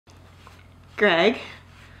Greg,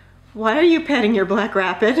 why are you petting your Black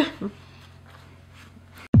Rapid?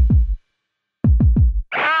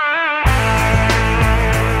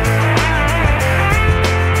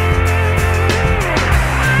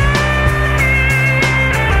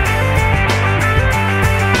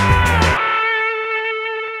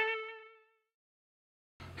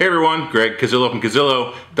 Hey everyone, Greg Cazillo from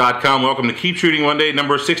Cazillo.com. Welcome to Keep Shooting Monday,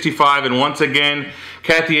 number 65. And once again,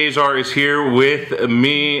 Kathy Azar is here with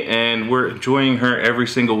me, and we're enjoying her every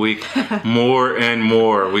single week more and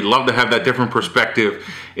more. We love to have that different perspective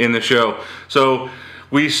in the show. So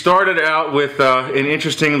we started out with an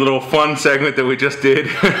interesting little fun segment that we just did,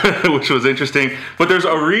 which was interesting. But there's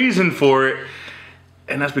a reason for it.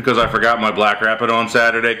 And that's because I forgot my Black Rapid on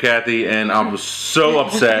Saturday, Kathy, and I was so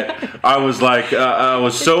upset. I was like, I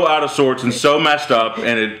was so out of sorts and so messed up,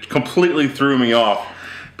 and it completely threw me off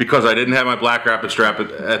because I didn't have my Black Rapid strap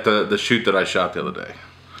at the shoot that I shot the other day.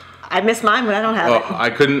 I missed mine when I don't have it. I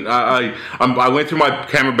couldn't. I went through my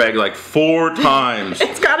camera bag like 4 times.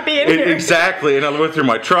 It's got to be in here. Exactly, and I went through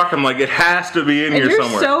my truck. I'm like, it has to be in here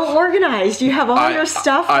somewhere. You're so organized. You have all your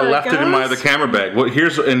stuff. I left it in my other camera bag. Well,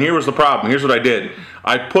 here was the problem. Here's what I did.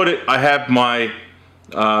 I have my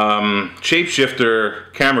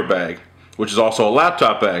shapeshifter camera bag, which is also a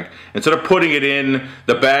laptop bag. Instead of putting it in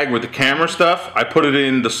the bag with the camera stuff, I put it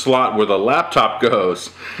in the slot where the laptop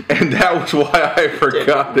goes, and that was why I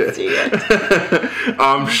forgot it.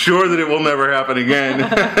 I'm sure that it will never happen again.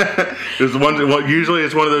 Usually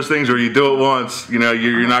it's one of those things where you do it once, you know,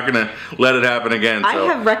 you're not going to let it happen again. So. I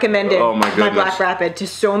have recommended my Black Rapid to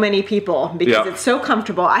so many people because it's so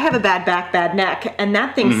comfortable. I have a bad back, bad neck, and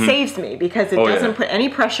that thing saves me because it doesn't put any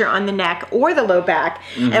pressure on the neck or the low back.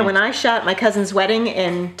 And when I shot my cousin's wedding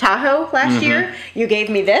in Tahoe last year, you gave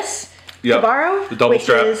me this to borrow, which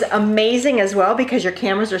is amazing as well because your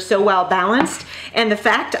cameras are so well balanced. And the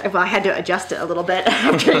fact, well, I had to adjust it a little bit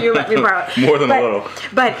after you let me borrow it. More than a little.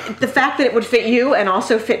 But the fact that it would fit you and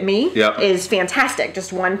also fit me is fantastic.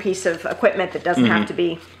 Just one piece of equipment that doesn't have to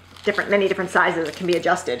be many different sizes. It can be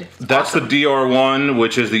adjusted. That's the DR1,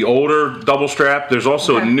 which is the older double strap. There's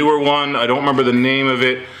also a newer one. I don't remember the name of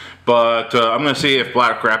it. But I'm going to see if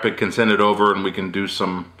Black Rapid can send it over and we can do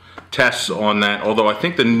some tests on that. Although I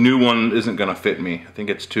think the new one isn't going to fit me. I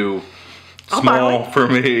think it's too small for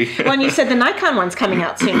me. Well, and you said the Nikon one's coming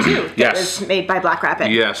out soon too. That was made by Black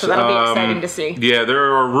Rapid. Yes. So that'll be exciting to see. Yeah,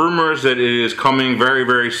 there are rumors that it is coming very,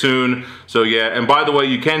 very soon. So yeah, and by the way,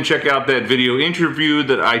 you can check out that video interview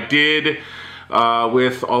that I did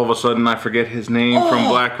with, all of a sudden I forget his name, from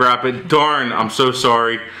Black Rapid. Darn, I'm so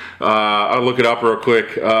sorry. I'll look it up real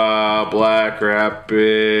quick. Black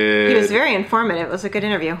Rapid. He was very informative. It was a good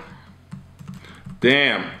interview.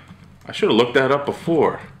 Damn. I should have looked that up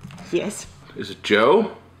before. Yes. Is it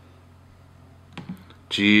Joe?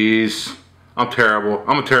 Jeez. I'm terrible.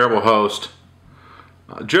 I'm a terrible host.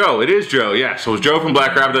 Joe. It is Joe. Yeah, so it was Joe from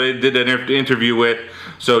Black Rapid that I did that interview with.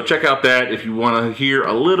 So check out that if you want to hear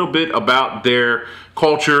a little bit about their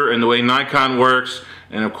culture and the way Nikon works.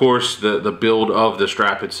 And of course, the build of the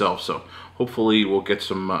strap itself. So hopefully we'll get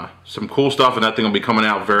some cool stuff, and that thing will be coming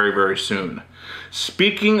out very, very soon.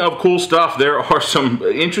 Speaking of cool stuff, there are some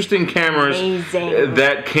interesting cameras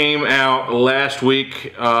that came out last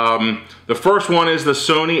week. The first one is the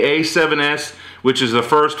Sony A7S, which is the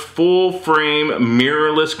first full-frame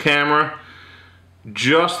mirrorless camera.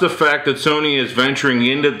 Just the fact that Sony is venturing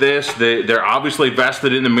into this, they're obviously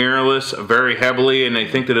vested in the mirrorless very heavily, and they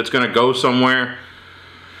think that it's going to go somewhere.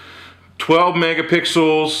 12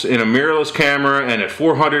 megapixels in a mirrorless camera and at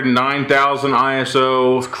 409,000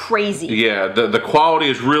 ISO. It's crazy. Yeah, the quality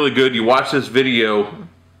is really good. You watch this video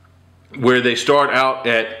where they start out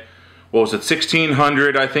at, what was it,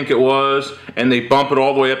 1600 I think it was, and they bump it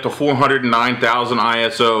all the way up to 409,000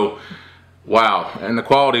 ISO. Wow, and the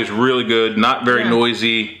quality is really good, not very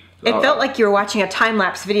noisy. It felt like you were watching a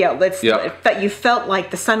time-lapse video. You felt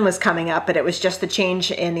like the sun was coming up, but it was just the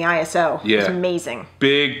change in the ISO. Yeah. It was amazing.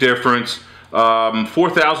 Big difference.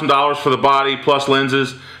 $4,000 for the body plus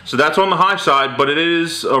lenses. So that's on the high side, but it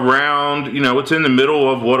is around, you know, it's in the middle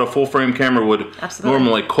of what a full-frame camera would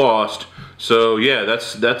normally cost. So yeah,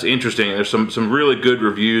 that's interesting. There's some really good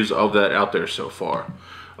reviews of that out there so far.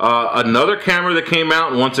 Another camera that came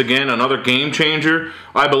out, and once again, another game changer,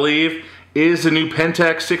 I believe, is the new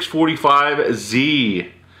Pentax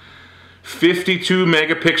 645Z. 52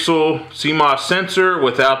 megapixel CMOS sensor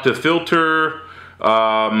without the filter,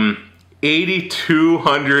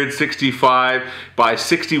 8265 by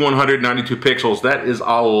 6192 pixels. That is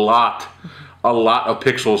a lot of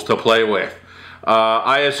pixels to play with.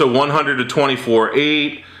 ISO 100 to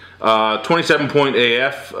 24.8, 27 point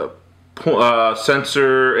AF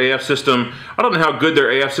sensor AF system. I don't know how good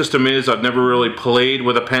their AF system is. I've never really played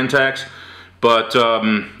with a Pentax, but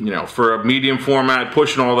you know, for a medium format,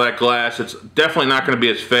 pushing all that glass, it's definitely not going to be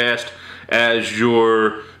as fast as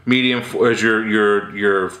your medium, as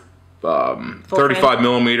your 35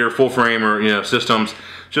 millimeter full frame or, you know, systems.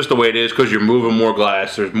 Just the way it is, because you're moving more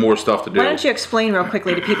glass. There's more stuff to do. Why don't you explain real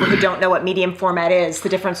quickly to people who don't know what medium format is, the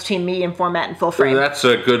difference between medium format and full frame? That's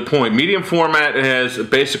a good point. Medium format has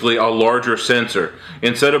basically a larger sensor.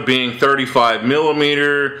 Instead of being 35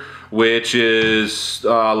 millimeter, which is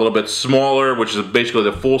a little bit smaller, which is basically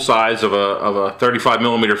the full size of a 35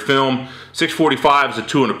 millimeter film, 645 is a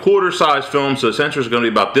 2 1/4 size film, so the sensor is going to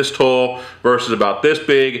be about this tall versus about this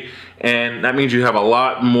big, and that means you have a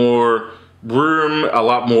lot more room, a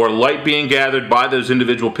lot more light being gathered by those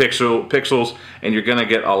individual pixels, and you're going to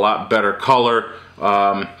get a lot better color.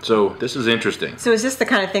 So this is interesting. So is this the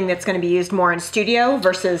kind of thing that's going to be used more in studio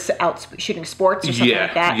versus out shooting sports or something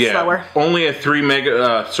like that? Yeah, slower? Only at 3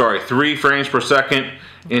 frames per second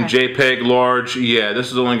in JPEG large. Yeah,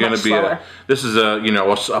 this is only going to be this is a, you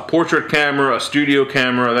know, a portrait camera, a studio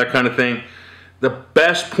camera, that kind of thing. The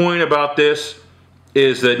best point about this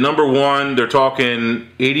is that, number one, they're talking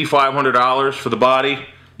 $8,500 for the body,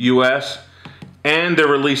 US, and they're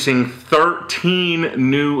releasing 13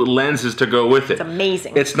 new lenses to go with it. It's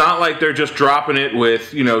amazing. It's not like they're just dropping it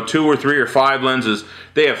with, you know, 2 or 3 or 5 lenses.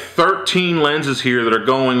 They have 13 lenses here that are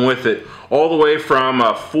going with it, all the way from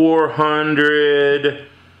a 400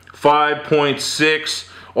 5.6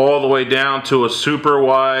 all the way down to a super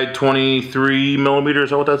wide 23 millimeters. Is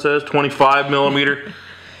that what that says? 25 millimeter.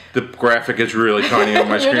 The graphic is really tiny on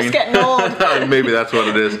my screen. You're just getting old. Maybe that's what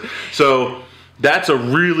it is. So that's a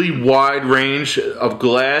really wide range of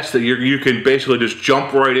glass that you can basically just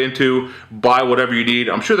jump right into, buy whatever you need.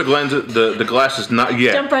 I'm sure the glass is not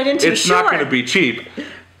yet. Jump right into. It's not going to be cheap.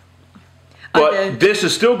 But this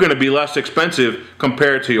is still going to be less expensive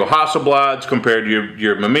compared to your Hasselblads, compared to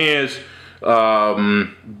your Mamiyas.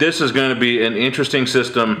 This is going to be an interesting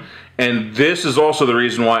system. And this is also the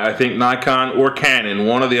reason why I think Nikon or Canon,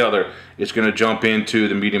 one or the other, is going to jump into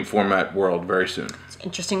the medium format world very soon. It's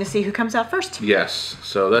interesting to see who comes out first. Yes,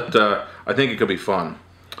 so that I think it could be fun.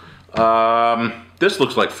 This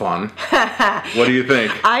looks like fun. What do you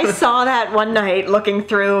think? I saw that one night looking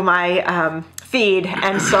through my feed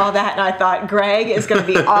and saw that, and I thought, Greg is going to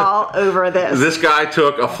be all over this. This guy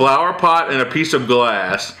took a flower pot and a piece of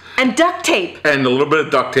glass. And duct tape. And a little bit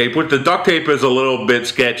of duct tape, which the duct tape is a little bit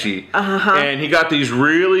sketchy. And he got these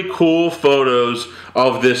really cool photos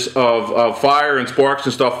of this, of fire and sparks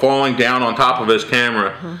and stuff falling down on top of his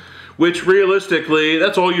camera. Which realistically,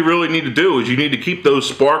 that's all you really need to do, is you need to keep those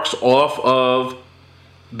sparks off of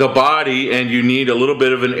the body, and you need a little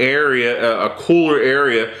bit of an area, a cooler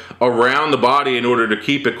area around the body in order to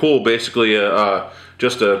keep it cool. Basically,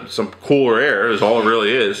 just some cooler air is all it really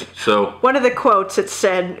is. So one of the quotes it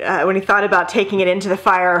said when he thought about taking it into the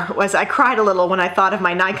fire was, "I cried a little when I thought of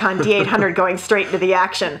my Nikon D800 going straight into the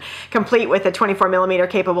action, complete with a 24 millimeter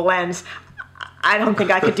capable lens. I don't think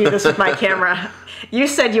I could do this with my camera." You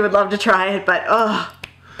said you would love to try it, but ugh.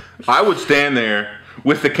 I would stand there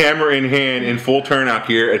with the camera in hand in full turnout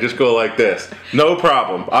gear and just go like this. No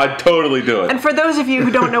problem. I'd totally do it. And for those of you who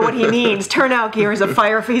don't know what he means, turnout gear is he's a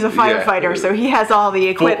firefighter, so he has all the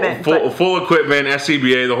equipment. Full equipment,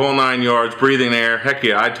 SCBA, the whole 9 yards, breathing air. Heck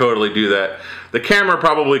yeah, I'd totally do that. The camera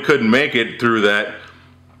probably couldn't make it through that,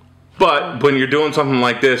 but when you're doing something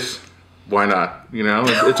like this, why not? You know,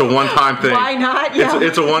 it's a one-time thing. Why not? Yeah.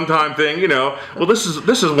 It's a one-time thing. You know. Well, this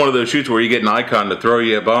is one of those shoots where you get Nikon to throw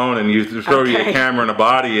you a bone, and you throw you a camera and a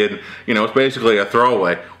body, and you know it's basically a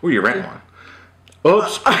throwaway. Or you rent one.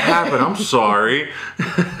 Oops, what happened? I'm sorry.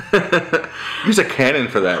 Use a Canon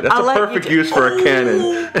for that. That's a perfect use for a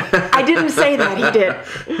Canon. I didn't say that. He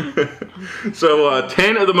did. So,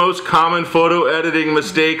 10 of the most common photo editing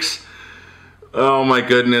mistakes. Oh my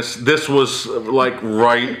goodness, this was like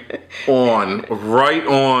right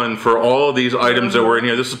on for all of these items that were in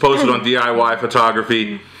here. This is posted on DIY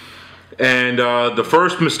Photography. And the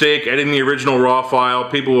first mistake, editing the original RAW file,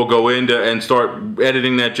 people will go in and start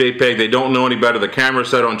editing that JPEG. They don't know any better. The camera's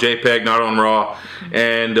set on JPEG, not on RAW.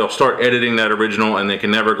 And they'll start editing that original and they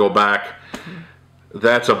can never go back.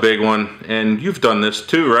 That's a big one, and you've done this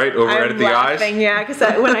too, right? Edit the eyes? Yeah, because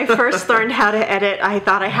when I first learned how to edit, I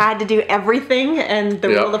thought I had to do everything, and the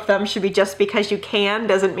rule of thumb should be just because you can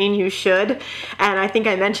doesn't mean you should. And I think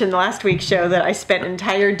I mentioned last week's show that I spent an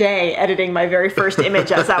entire day editing my very first image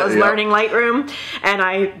as I was learning Lightroom, and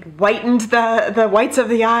I whitened the whites of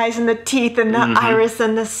the eyes and the teeth and the iris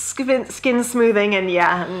and the skin smoothing, and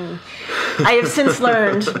I have since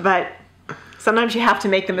learned, but Sometimes you have to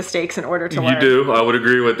make the mistakes in order to learn. You do. I would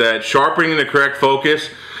agree with that. Sharpening the correct focus.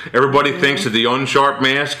 Everybody thinks that the unsharp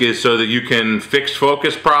mask is so that you can fix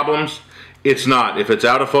focus problems. It's not. If it's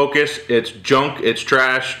out of focus, it's junk, it's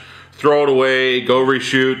trash. Throw it away, go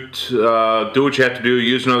reshoot, do what you have to do,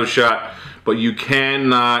 use another shot. But you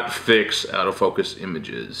cannot fix out of focus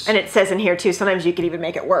images. And it says in here too, sometimes you can even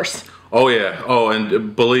make it worse. Oh yeah. Oh,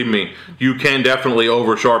 and believe me, you can definitely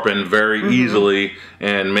over sharpen very easily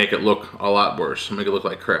and make it look a lot worse. Make it look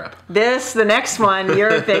like crap. The next one,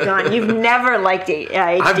 you're big on. You've never liked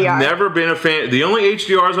HDR. I've never been a fan. The only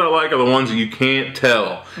HDRs I like are the ones that you can't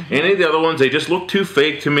tell. Any of the other ones, they just look too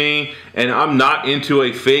fake to me, and I'm not into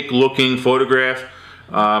a fake looking photograph.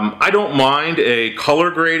 I don't mind a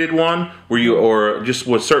color graded one or just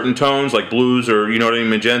with certain tones like blues or, you know what I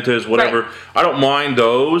mean, magentas, whatever. Right. I don't mind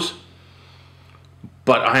those,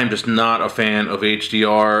 but I am just not a fan of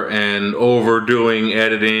HDR and overdoing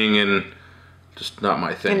editing, and just not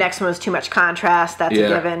my thing. The next one is too much contrast. That's a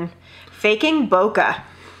given. Faking bokeh.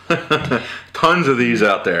 Tons of these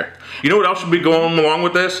out there. You know what else should be going along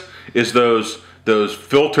with this? Is those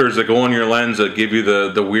filters that go on your lens that give you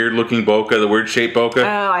the weird looking bokeh, the weird shaped bokeh.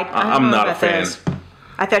 Oh, I'm not a fan. Those.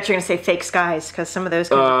 I thought you were going to say fake skies, because some of those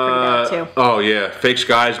can be pretty bad too. Oh yeah, fake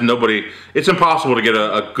skies. It's impossible to get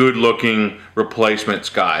a good looking replacement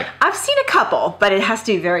sky. I've seen a couple, but it has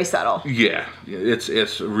to be very subtle. Yeah,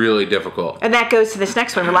 it's really difficult. And that goes to this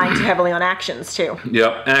next one, relying too heavily on actions too.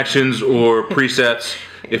 Yep, actions or presets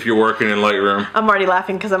if you're working in Lightroom. I'm already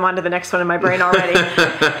laughing because I'm on to the next one in my brain already.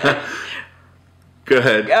 Go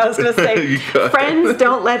ahead. I was going to say, friends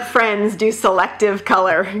don't let friends do selective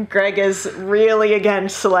color. Greg is really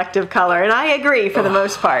against selective color, and I agree for the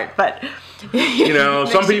most part, but... You know,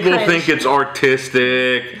 some people think it's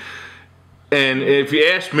artistic, and if you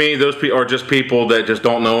ask me, those people are just people that just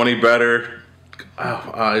don't know any better.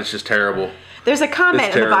 It's just terrible. There's a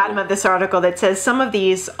comment at the bottom of this article that says some of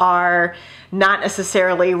these are not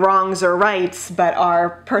necessarily wrongs or rights, but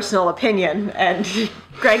are personal opinion, and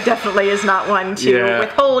Greg definitely is not one to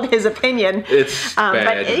withhold his opinion. It's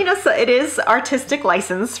bad. But, you know, so it is artistic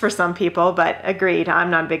license for some people, but agreed,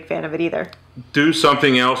 I'm not a big fan of it either. Do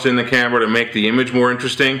something else in the camera to make the image more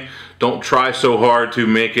interesting. Don't try so hard to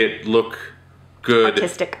make it look good.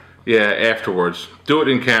 Artistic. Yeah, afterwards. Do it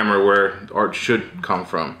in camera where art should come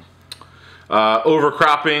from.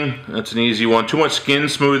 Overcropping, that's an easy one. Too much skin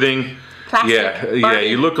smoothing. Plastic. Yeah,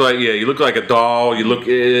 you look like a doll.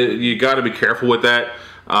 You got to be careful with that.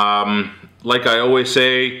 Like I always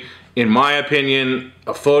say, in my opinion,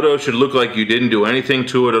 a photo should look like you didn't do anything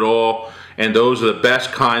to it at all, and those are the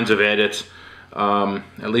best kinds of edits.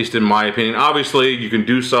 At least in my opinion. Obviously, you can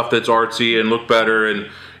do stuff that's artsy and look better, and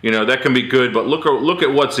you know that can be good. But look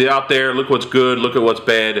at what's out there. Look what's good. Look at what's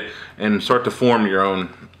bad, and start to form your own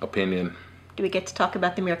opinion. Do we get to talk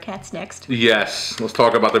about the meerkats next? Yes, let's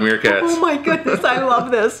talk about the meerkats. Oh my goodness, I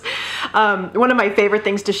love this. One of my favorite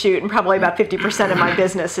things to shoot, and probably about 50% of my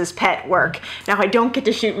business, is pet work. Now, I don't get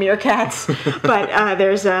to shoot meerkats, but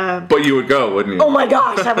there's a... But you would go, wouldn't you? Oh my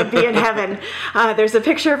gosh, I would be in heaven. There's a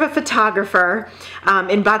picture of a photographer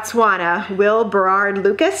in Botswana, Will Berard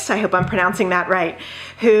Lucas, I hope I'm pronouncing that right,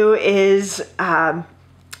 who is...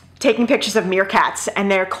 taking pictures of meerkats,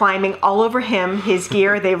 and they're climbing all over him, his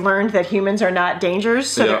gear. They've learned that humans are not dangers,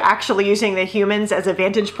 so they're actually using the humans as a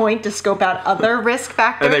vantage point to scope out other risk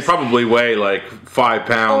factors. And they probably weigh like 5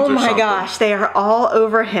 pounds or something. Oh my gosh, they are all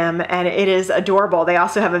over him, and it is adorable. They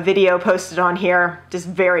also have a video posted on here, just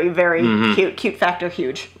very, very cute. Cute factor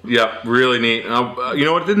huge. Yep, really neat. You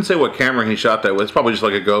know what, it didn't say what camera he shot that with. It's probably just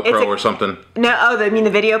like a GoPro or something. No, I mean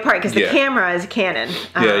the video part, because the camera is Canon.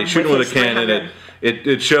 Yeah, he's shooting with a Canon.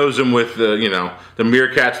 It shows him with you know, the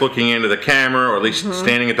meerkats looking into the camera, or at least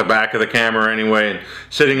standing at the back of the camera anyway, and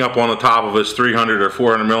sitting up on the top of his 300 or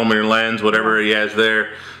 400 millimeter lens, whatever he has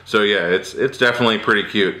there. So yeah, it's definitely pretty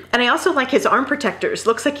cute. And I also like his arm protectors.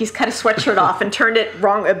 Looks like he's cut a sweatshirt off and turned it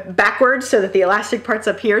backwards so that the elastic part's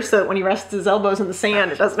up here, so that when he rests his elbows in the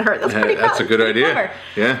sand, it doesn't hurt. That's pretty cool. That's a good idea. Clever.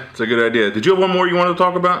 Yeah, it's a good idea. Did you have one more you wanted to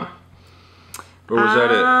talk about? Or was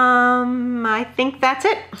that it? I think that's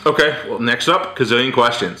it. Okay, well, next up, Cazillion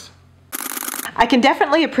questions. I can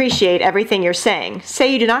definitely appreciate everything you're saying.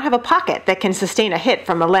 Say you do not have a pocket that can sustain a hit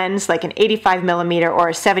from a lens like an 85mm or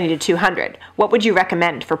a 70-200. What would you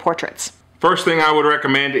recommend for portraits? First thing I would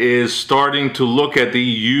recommend is starting to look at the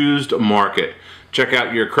used market. Check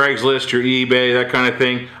out your Craigslist, your eBay, that kind of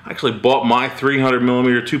thing. I actually bought my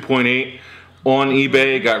 300mm 2.8 on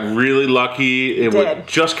eBay. Got really lucky. It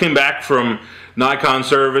just came back from Nikon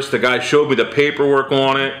service. The guy showed me the paperwork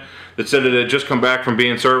on it that said it had just come back from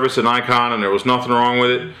being serviced at Nikon and there was nothing wrong with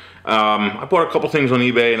it. I bought a couple things on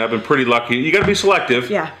eBay, and I've been pretty lucky. You got to be selective.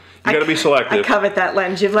 Yeah. You got to be selective. I covet that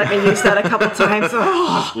lens. You've let me use that a couple times.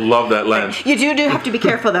 Oh. Love that lens. You do have to be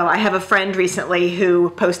careful, though. I have a friend recently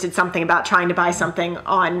who posted something about trying to buy something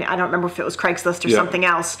on, I don't remember if it was Craigslist or something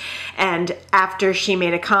else. And after she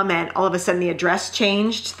made a comment, all of a sudden the address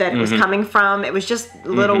changed that it was coming from. It was just a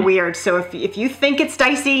little weird. So if you think it's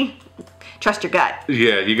dicey, trust your gut.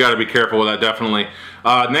 Yeah, you got to be careful with that, definitely.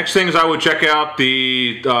 Next thing is I would check out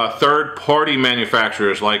the third-party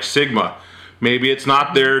manufacturers like Sigma. Maybe it's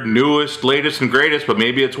not their newest, latest, and greatest, but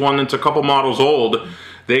maybe it's one that's a couple models old.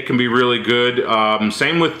 They can be really good.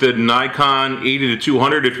 Same with the Nikon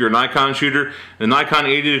 80-200 if you're a Nikon shooter. The Nikon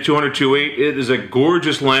 80-200 2.8, it is a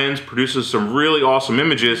gorgeous lens, produces some really awesome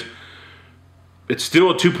images. It's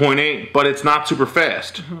still a 2.8, but it's not super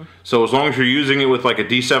fast. So as long as you're using it with like a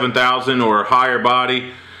D7000 or a higher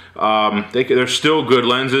body, they're still good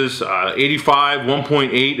lenses. 85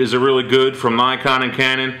 1.8 is a really good from Nikon and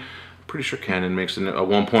Canon. Pretty sure Canon makes a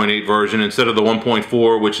 1.8 version instead of the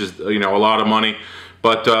 1.4, which is, you know, a lot of money.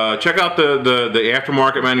 But check out the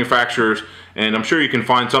aftermarket manufacturers, and I'm sure you can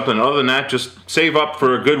find something. Other than that, just save up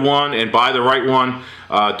for a good one and buy the right one.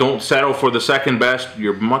 Don't settle for the second best.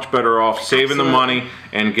 You're much better off saving the money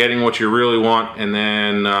and getting what you really want, and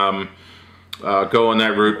then go on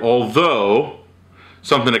that route. Although,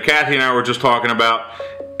 something that Kathy and I were just talking about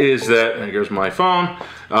is that, here's my phone,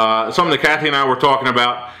 something that Kathy and I were talking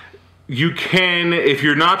about, you can, if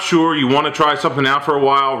you're not sure, you want to try something out for a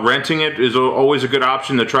while, renting it is always a good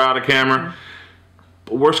option to try out a camera.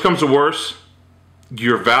 But worst comes to worst,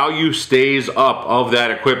 your value stays up of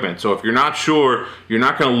that equipment. So if you're not sure, you're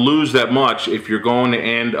not going to lose that much if you're going to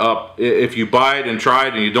end up, if you buy it and try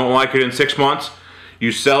it and you don't like it in 6 months,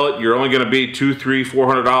 you sell it, you're only going to be $200, $300,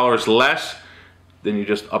 $400 less. Then you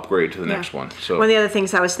just upgrade to the next one. So one of the other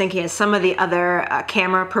things I was thinking is some of the other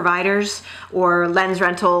camera providers or lens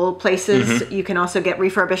rental places, you can also get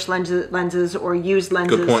refurbished lenses or used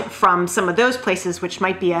lenses from some of those places, which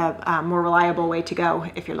might be a more reliable way to go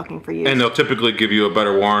if you're looking for used. And they'll typically give you a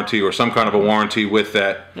better warranty or some kind of a warranty with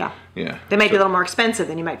that. Yeah. Yeah. They might be a little more expensive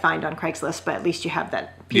than you might find on Craigslist, but at least you have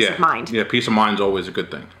that peace of mind. Yeah, peace of mind is always a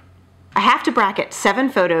good thing. I have to bracket 7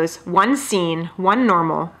 photos, 1 scene, 1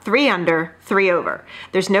 normal, 3 under, 3 over.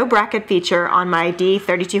 There's no bracket feature on my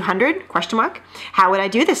D3200, question mark. How would I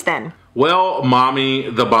do this then? Well, Mommy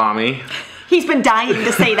the Bommy. He's been dying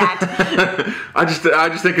to say that. I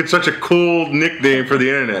just think it's such a cool nickname for the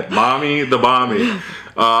internet. Mommy the Bommy.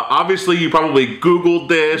 Obviously, you probably Googled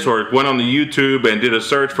this or went on the YouTube and did a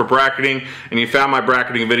search for bracketing, and you found my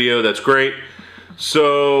bracketing video. That's great.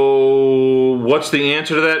 So, what's the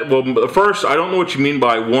answer to that? Well, first, I don't know what you mean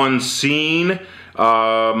by 1 scene.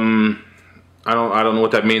 I don't know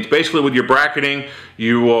what that means. Basically, with your bracketing,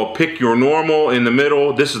 you will pick your normal in the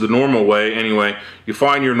middle. This is the normal way, anyway. You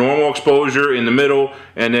find your normal exposure in the middle,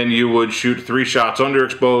 and then you would shoot 3 shots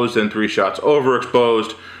underexposed and 3 shots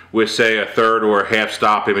overexposed with, say, a third or a half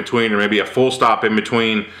stop in between, or maybe a full stop in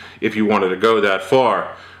between if you wanted to go that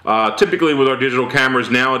far. Typically with our digital cameras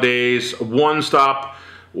nowadays, 1 stop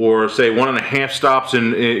or say 1.5 stops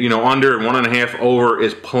in, you know, under and 1.5 over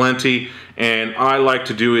is plenty, and I like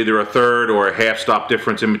to do either a third or a half stop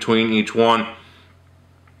difference in between each one.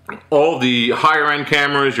 All the higher end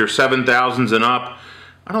cameras, your 7000s and up,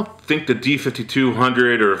 I don't think the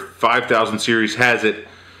D5200 or 5000 series has it,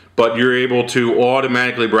 but you're able to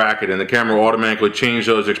automatically bracket and the camera will automatically change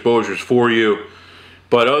those exposures for you.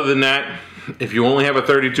 But other than that, if you only have a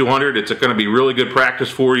 3200, it's going to be really good practice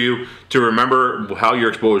for you to remember how your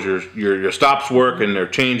exposures, your stops work, and they're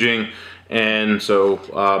changing. And so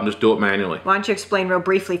just do it manually. Why don't you explain real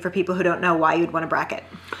briefly for people who don't know why you'd want to bracket?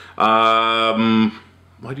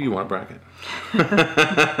 Why do you want to bracket?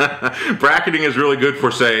 Bracketing is really good for,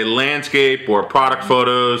 say, landscape or product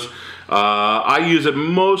photos. I use it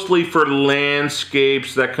mostly for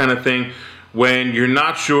landscapes, that kind of thing. When you're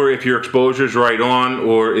not sure if your exposure is right on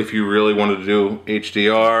or if you really wanted to do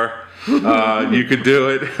HDR, you could do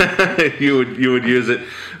it. you would use it.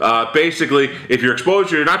 Basically, if your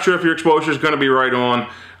exposure, you're not sure if your exposure is going to be right on,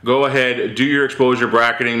 go ahead, do your exposure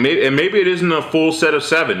bracketing. And maybe it isn't a full set of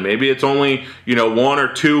 7. Maybe it's only, you know, 1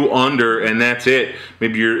 or 2 under, and that's it.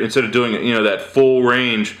 Maybe you're, instead of doing, you know, that full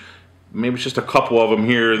range, maybe it's just a couple of them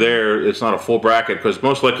here or there. It's not a full bracket, because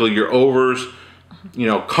most likely your overs, you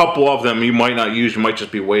know, a couple of them you might not use. You might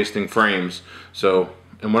just be wasting frames. So,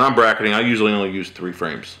 and when I'm bracketing, I usually only use 3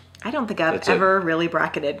 frames. I don't think I've ever really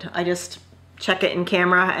bracketed. I just check it in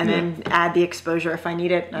camera and then add the exposure if I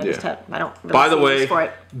need it. I just have, I don't really By the see way, use for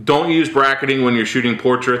it. Don't use bracketing when you're shooting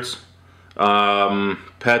portraits,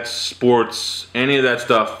 pets, sports, any of that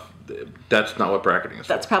stuff. that's not what bracketing is.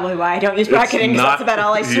 That's probably why I don't use bracketing, because that's about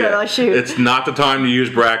all I shoot. It's not the time to use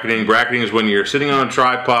bracketing. Bracketing is when you're sitting on a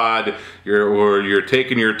tripod, or you're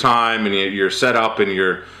taking your time, and you're set up, and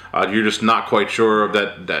you're just not quite sure of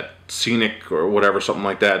that scenic or whatever, something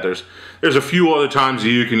like that. There's a few other times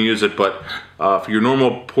you can use it, but for your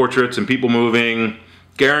normal portraits and people moving,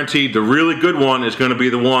 guaranteed the really good one is going to be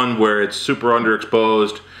the one where it's super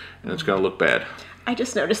underexposed and it's going to look bad. I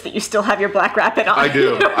just noticed that you still have your black rapid on. I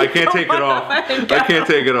do. I can't take it off. I can't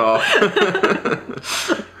take it off.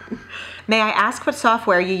 May I ask what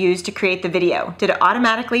software you use to create the video? Did it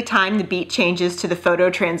automatically time the beat changes to the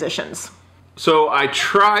photo transitions? So I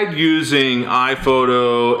tried using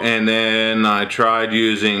iPhoto, and then I tried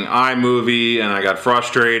using iMovie, and I got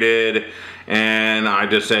frustrated, and I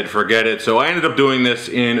just said forget it. So I ended up doing this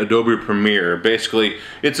in Adobe Premiere. Basically,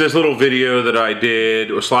 it's this little video that I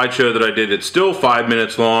did, a slideshow that I did. It's still 5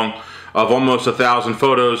 minutes long, of almost 1,000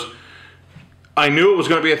 photos. I knew it was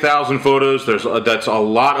going to be 1,000 photos. That's a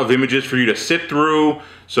lot of images for you to sit through.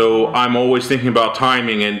 So I'm always thinking about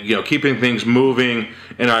timing and keeping things moving,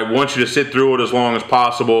 and I want you to sit through it as long as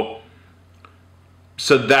possible.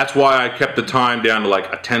 So that's why I kept the time down to like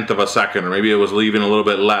 1/10 of a second, or maybe it was leaving a little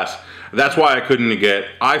bit less. That's why I couldn't get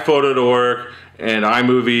iPhoto to work, and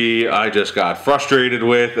iMovie I just got frustrated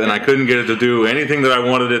with, and I couldn't get it to do anything that I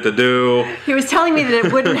wanted it to do. He was telling me that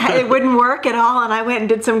it wouldn't work at all, and I went and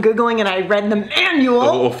did some Googling, and I read the manual.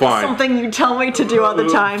 Oh, fine. Something you tell me to do all the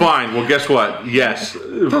time. Fine. Well, guess what? Yes.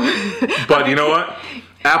 But you know what?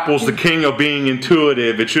 Apple's the king of being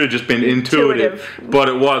intuitive. It should have just been intuitive, but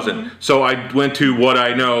it wasn't. So I went to what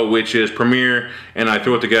I know, which is Premiere, and I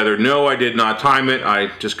threw it together. No, I did not time it.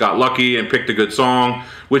 I just got lucky and picked a good song,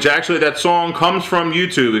 which actually that song comes from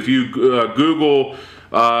YouTube. If you Google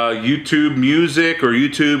YouTube music or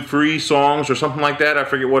YouTube free songs or something like that, I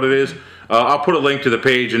forget what it is. I'll put a link to the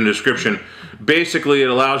page in the description. Basically, it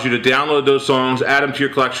allows you to download those songs, add them to your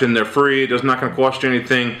collection. They're free. It's not going to cost you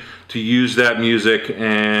anything to use that music,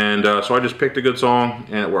 and so I just picked a good song,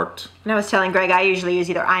 and it worked. And I was telling Greg, I usually use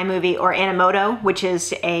either iMovie or Animoto, which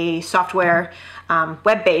is a software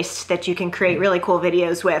web-based that you can create really cool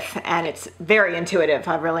videos with, and it's very intuitive.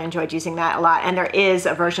 I've really enjoyed using that a lot. And there is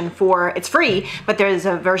a version it's free, but there's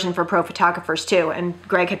a version for pro photographers too. And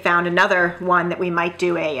Greg had found another one that we might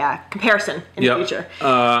do a comparison in the future.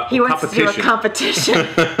 He wants to do a competition.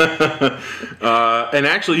 And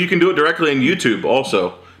actually, you can do it directly on YouTube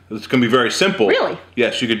also. It's going to be very simple. Really?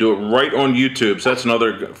 Yes, you can do it right on YouTube. So that's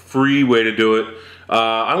another free way to do it.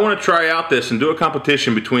 I want to try out this and do a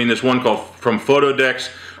competition between this one from Photodex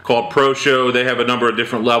called Pro Show. They have a number of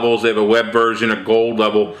different levels. They have a web version, a gold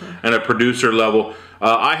level, and a producer level.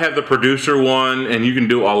 I have the producer one, and you can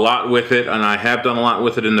do a lot with it, and I have done a lot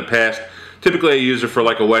with it in the past. Typically, I use it for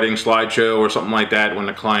like a wedding slideshow or something like that when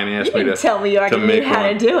the client asks me to tell me you already knew how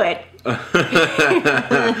to do it.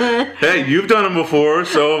 Hey, you've done them before,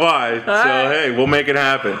 so have I. Hey, we'll make it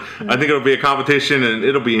happen. I think it'll be a competition, and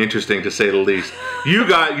it'll be interesting to say the least. You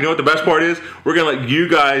guys, you know what the best part is? We're gonna let you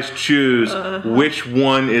guys choose which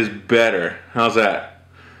one is better. How's that?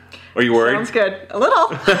 Are you worried? Sounds good. A little.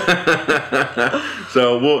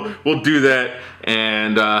 So we'll do that,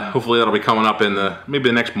 and hopefully that'll be coming up in maybe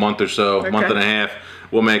the next month or so, month and a half.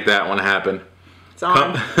 We'll make that one happen. It's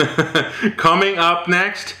on. Coming up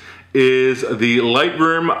next is the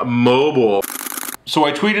Lightroom Mobile. So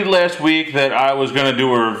I tweeted last week that I was going to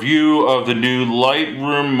do a review of the new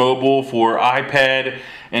Lightroom Mobile for iPad,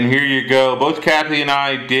 and here you go. Both Kathy and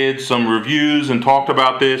I did some reviews and talked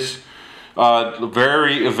about this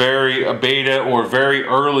very beta or very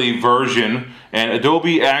early version, and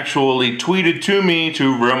Adobe actually tweeted to me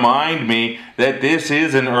to remind me that this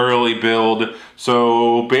is an early build.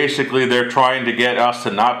 So basically they're trying to get us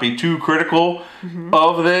to not be too critical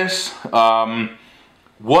of this.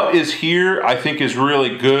 What is here I think is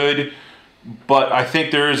really good, but I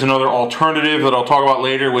think there is another alternative that I'll talk about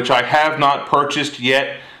later, which I have not purchased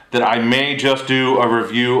yet, that I may just do a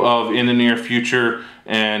review of in the near future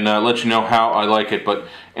and let you know how I like it. But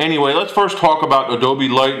anyway, let's first talk about Adobe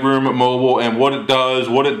Lightroom Mobile and what it does,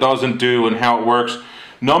 what it doesn't do, and how it works.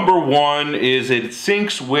 Number one is it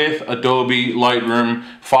syncs with Adobe Lightroom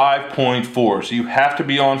 5.4. So you have to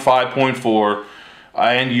be on 5.4.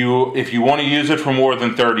 And if you want to use it for more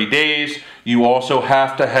than 30 days, you also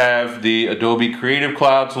have to have the Adobe Creative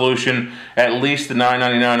Cloud solution, at least the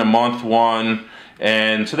 $9.99 a month one.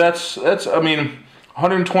 And so that's I mean,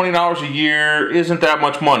 $120 a year isn't that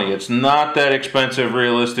much money. It's not that expensive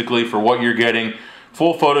realistically for what you're getting.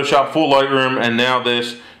 Full Photoshop, full Lightroom, and now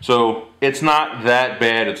this. So it's not that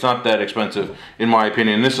bad. It's not that expensive, in my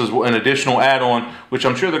opinion. This is an additional add-on, which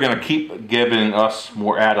I'm sure they're going to keep giving us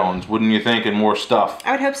more add-ons, wouldn't you think, and more stuff.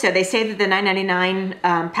 I would hope so. They say that the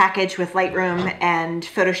 $9.99 package with Lightroom and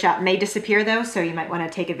Photoshop may disappear, though, so you might want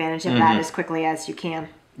to take advantage of that as quickly as you can.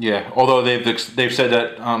 Yeah, although they've said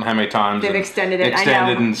that how many times. They've extended it,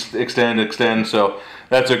 extended and extend, so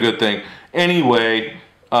that's a good thing. Anyway,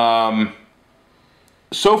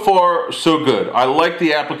 so far, so good. I like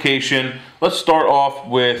the application. Let's start off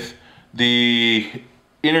with the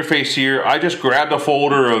interface here. I just grabbed a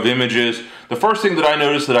folder of images. The first thing that I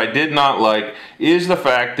noticed that I did not like is the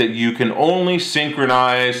fact that you can only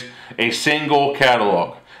synchronize a single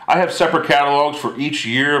catalog. I have separate catalogs for each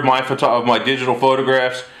year of my digital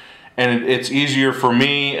photographs, and it's easier for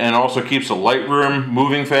me and also keeps the Lightroom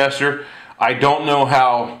moving faster. I don't know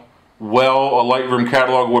how well a Lightroom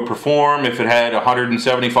catalog would perform if it had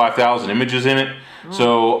 175,000 images in it.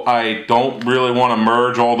 So I don't really want to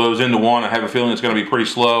merge all those into one. I have a feeling it's going to be pretty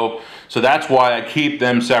slow. So that's why I keep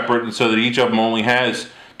them separate, and so that each of them only has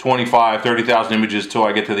 25, 30,000 images till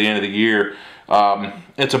I get to the end of the year.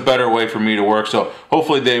 It's a better way for me to work. So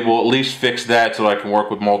hopefully they will at least fix that so I can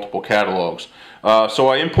work with multiple catalogs. So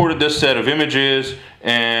I imported this set of images,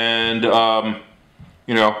 and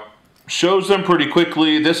you know, shows them pretty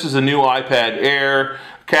quickly. This is a new iPad Air.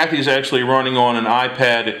 Kathy's actually running on an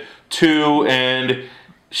iPad 2, and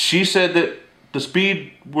she said that the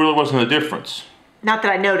speed really wasn't a difference. Not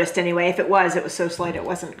that I noticed anyway. If it was so slight it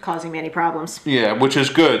wasn't causing me any problems. Yeah, which is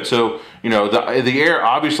good. So, you know, the Air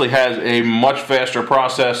obviously has a much faster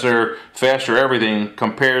processor, faster everything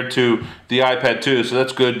compared to the iPad 2. So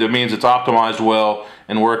that's good. That means it's optimized well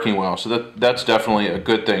and working well. So that's definitely a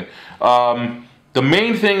good thing. The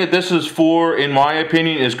main thing that this is for, in my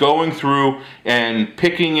opinion, is going through and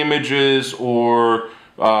picking images or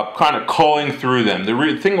kind of culling through them.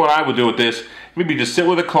 The thing what I would do with this, maybe just sit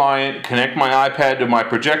with a client, connect my iPad to my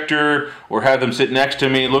projector, or have them sit next to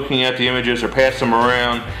me looking at the images or pass them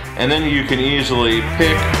around, and then you can easily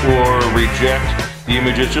pick or reject the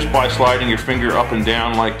images just by sliding your finger up and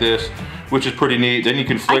down like this, which is pretty neat. Then you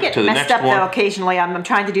can flick to the next one. I get messed up though occasionally. I'm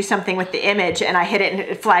trying to do something with the image and I hit it and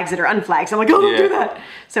it flags it or unflags. So I'm like, oh, don't do that.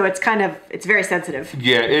 So it's it's very sensitive.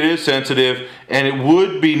 Yeah, it is sensitive, and it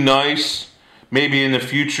would be nice. Maybe in the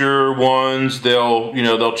future ones, they'll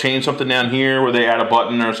change something down here where they add a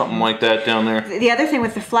button or something like that down there. The other thing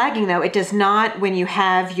with the flagging, though, it does not, when you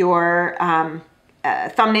have your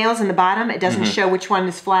thumbnails in the bottom, it doesn't show which one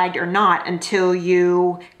is flagged or not until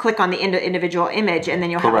you click on the individual image, and then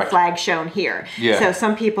you'll have a flag shown here. Yeah. So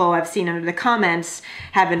some people I've seen under the comments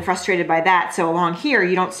have been frustrated by that. So along here,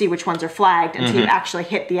 you don't see which ones are flagged until you actually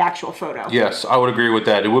hit the actual photo. Yes, I would agree with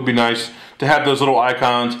that. It would be nice to have those little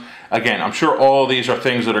icons. Again, I'm sure all of these are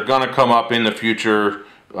things that are going to come up in the future,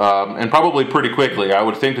 and probably pretty quickly. I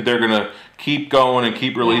would think that they're going to keep going and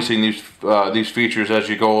keep releasing these features as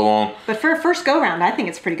you go along. But for a first go-round, I think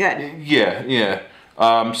it's pretty good. Yeah,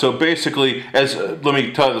 yeah. So basically, let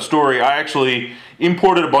me tell you the story. I actually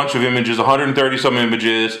imported a bunch of images, 130-some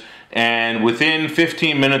images, and within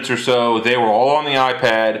 15 minutes or so, they were all on the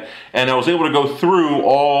iPad, and I was able to go through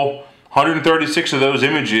all 136 of those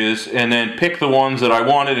images and then pick the ones that I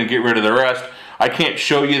wanted and get rid of the rest. I can't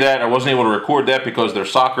show you that. I wasn't able to record that because they're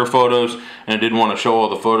soccer photos, and I didn't want to show all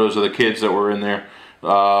the photos of the kids that were in there.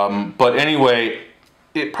 But anyway,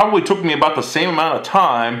 it probably took me about the same amount of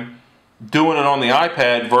time doing it on the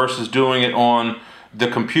iPad versus doing it on the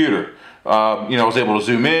computer. I was able to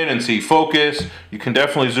zoom in and see focus. You can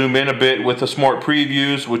definitely zoom in a bit with the smart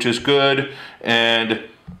previews, which is good. And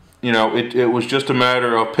it was just a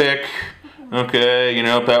matter of pick. Okay,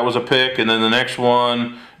 that was a pick, and then the next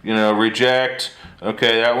one, reject.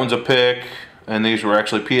 Okay, that one's a pick, and these were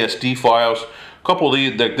actually PSD files. A couple of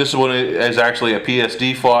these, this one is actually a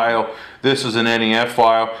PSD file. This is an NEF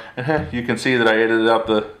file, and you can see that I edited out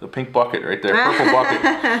the pink bucket right there, purple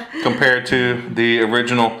bucket, compared to the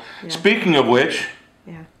original. Yeah. Speaking of which,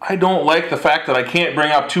 I don't like the fact that I can't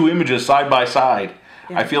bring up two images side by side.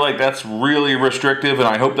 Yeah. I feel like that's really restrictive, and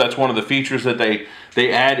I hope that's one of the features that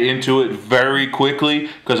they add into it very quickly,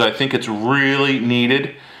 because I think it's really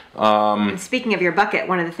needed. And speaking of your bucket,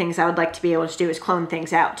 one of the things I would like to be able to do is clone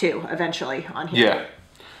things out too, eventually on here. Yeah.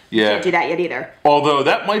 Yeah. Can't do that yet either. Although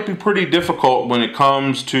that might be pretty difficult when it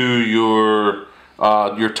comes to your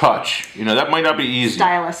touch. That might not be easy.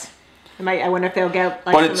 Stylus. I wonder if they'll get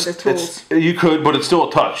some of the tools. You could, but it's still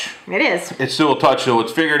a touch. It is. It's still a touch, so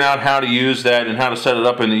it's figuring out how to use that and how to set it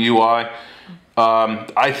up in the UI.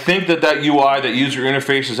 I think that UI, that user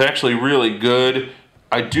interface, is actually really good.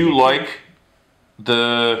 I do like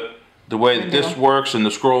the the way that this works and the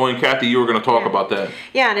scrolling. Kathy, you were going to talk about that.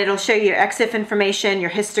 Yeah, and it'll show you your EXIF information, your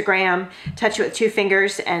histogram. Touch it with 2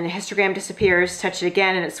 fingers and the histogram disappears. Touch it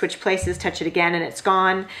again and it switched places. Touch it again and it's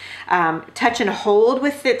gone. Touch and hold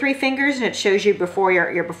with the 3 fingers and it shows you before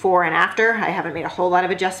your before and after. I haven't made a whole lot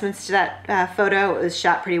of adjustments to that photo. It was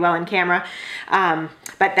shot pretty well in camera.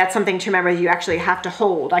 But that's something to remember. You actually have to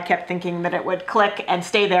hold. I kept thinking that it would click and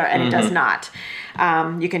stay there, and it does not.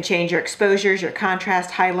 You can change your exposures, your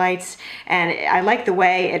contrast, highlights, and I like the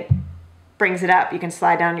way it brings it up. You can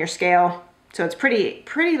slide down your scale. So it's pretty,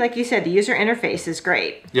 like you said, the user interface is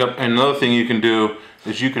great. Yep, and another thing you can do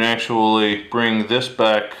is you can actually bring this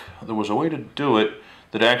back. There was a way to do it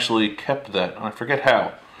that actually kept that. I forget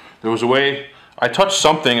how. There was a way, I touched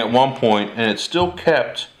something at one point, and it still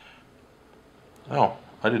kept, oh,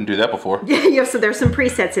 I didn't do that before. Yeah, so there's some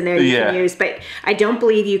presets in there you can use, but I don't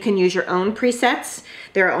believe you can use your own presets.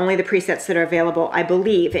 There are only the presets that are available, I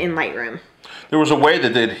believe, in Lightroom. There was a way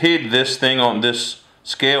that it hid this thing on this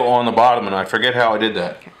scale on the bottom, and I forget how I did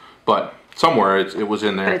that. Okay. But somewhere it was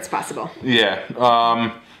in there. But it's possible.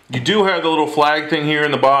 Yeah. You do have the little flag thing here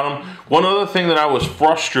in the bottom. One other thing that I was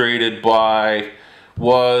frustrated by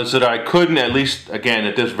was that I couldn't, at least again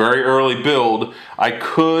at this very early build, I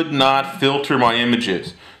could not filter my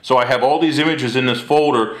images. So I have all these images in this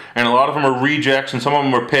folder, and a lot of them are rejects and some of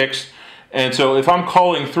them are pics. And so if I'm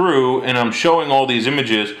calling through and I'm showing all these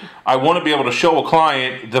images, I want to be able to show a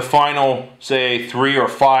client the final, say, 3 or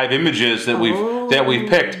 5 images that we've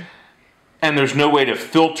picked. And there's no way to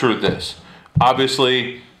filter this.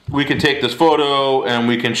 Obviously, we can take this photo and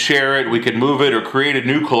we can share it, we can move it or create a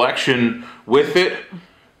new collection with it.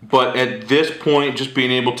 But at this point, just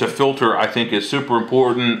being able to filter, I think, is super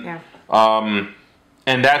important. Yeah.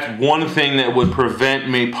 And that's one thing that would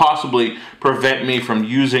possibly prevent me from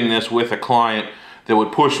using this with a client, that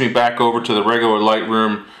would push me back over to the regular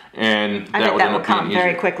Lightroom, and I think that would come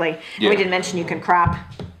very quickly. Yeah. We didn't mention you can crop.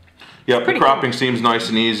 Yeah, the cropping seems nice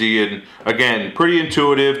and easy, and again, pretty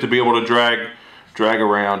intuitive to be able to drag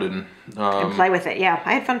around and play with it. Yeah,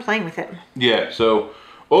 I had fun playing with it. Yeah, so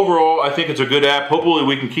overall, I think it's a good app. Hopefully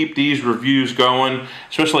we can keep these reviews going,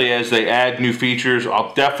 especially as they add new features.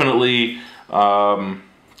 I'll definitely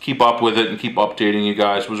keep up with it and keep updating you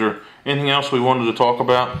guys. Was there anything else we wanted to talk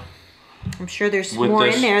about? I'm sure there's more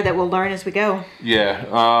in there that we'll learn as we go.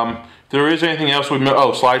 Yeah. If there is anything else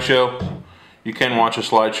slideshow. You can watch a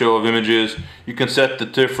slideshow of images. You can set the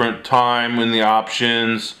different time in the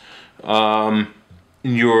options,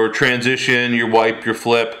 your transition, your wipe, your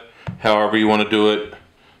flip, however you want to do it.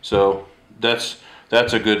 So that's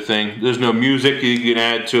a good thing. There's no music you can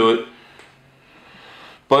add to it.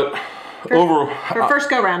 But for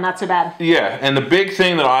first go round, not so bad. Yeah, and the big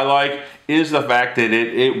thing that I like is the fact that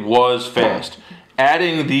it was fast.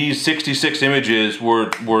 Adding these 66 images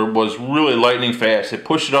was really lightning fast. It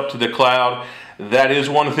pushed it up to the cloud. That is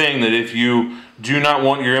one thing that if you do not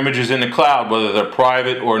want your images in the cloud, whether they're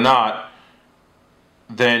private or not,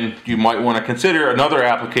 then you might want to consider another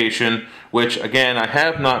application, which again I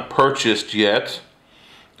have not purchased yet.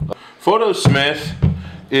 Photosmith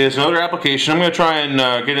is another application. I'm going to try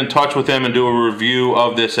and get in touch with them and do a review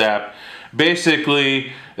of this app.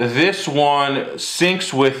 Basically, this one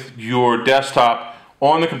syncs with your desktop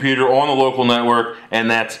on the computer, on the local network, and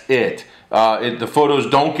that's it. The photos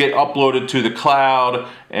don't get uploaded to the cloud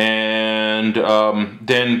and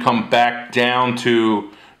then come back down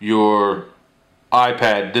to your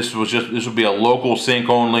iPad. This would be a local sync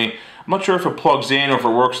only. I'm not sure if it plugs in or if it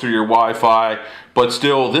works through your Wi-Fi, but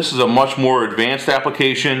still, this is a much more advanced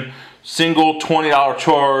application. Single $20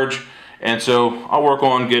 charge, and so I'll work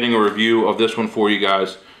on getting a review of this one for you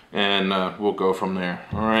guys, and we'll go from there.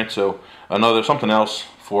 All right, so something else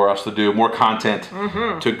for us to do, more content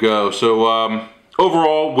to go. So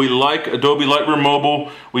overall, we like Adobe Lightroom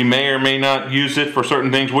Mobile. We may or may not use it for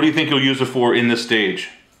certain things. What do you think you'll use it for in this stage?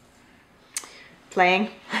 Playing.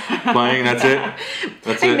 Playing, that's it?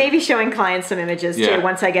 That's and it? Maybe showing clients some images too,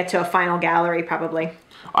 once I get to a final gallery probably.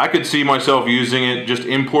 I could see myself using it, just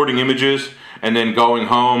importing images and then going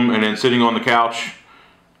home and then sitting on the couch,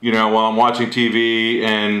 while I'm watching TV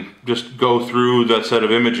and just go through that set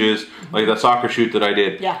of images, like that soccer shoot that I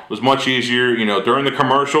did. Yeah. It was much easier, during the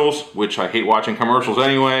commercials, which I hate watching commercials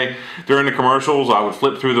anyway. During the commercials, I would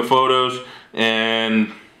flip through the photos,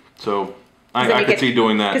 and so I could see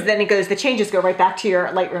doing that. Because then the changes go right back to your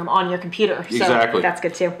Lightroom on your computer. So exactly. That's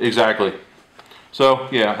good too. Exactly. So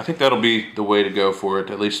yeah, I think that'll be the way to go for it,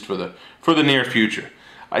 at least for the near future.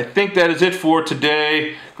 I think that is it for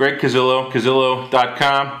today. Greg Cazillo,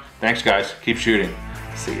 Cazillo.com. Thanks guys. Keep shooting.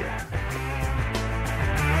 See ya.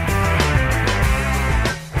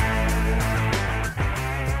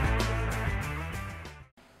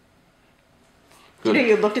 You know,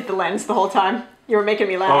 you looked at the lens the whole time. You were making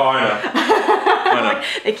me laugh. Oh, I know. I know. Like,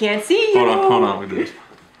 they can't see you. Hold on. Let me do this.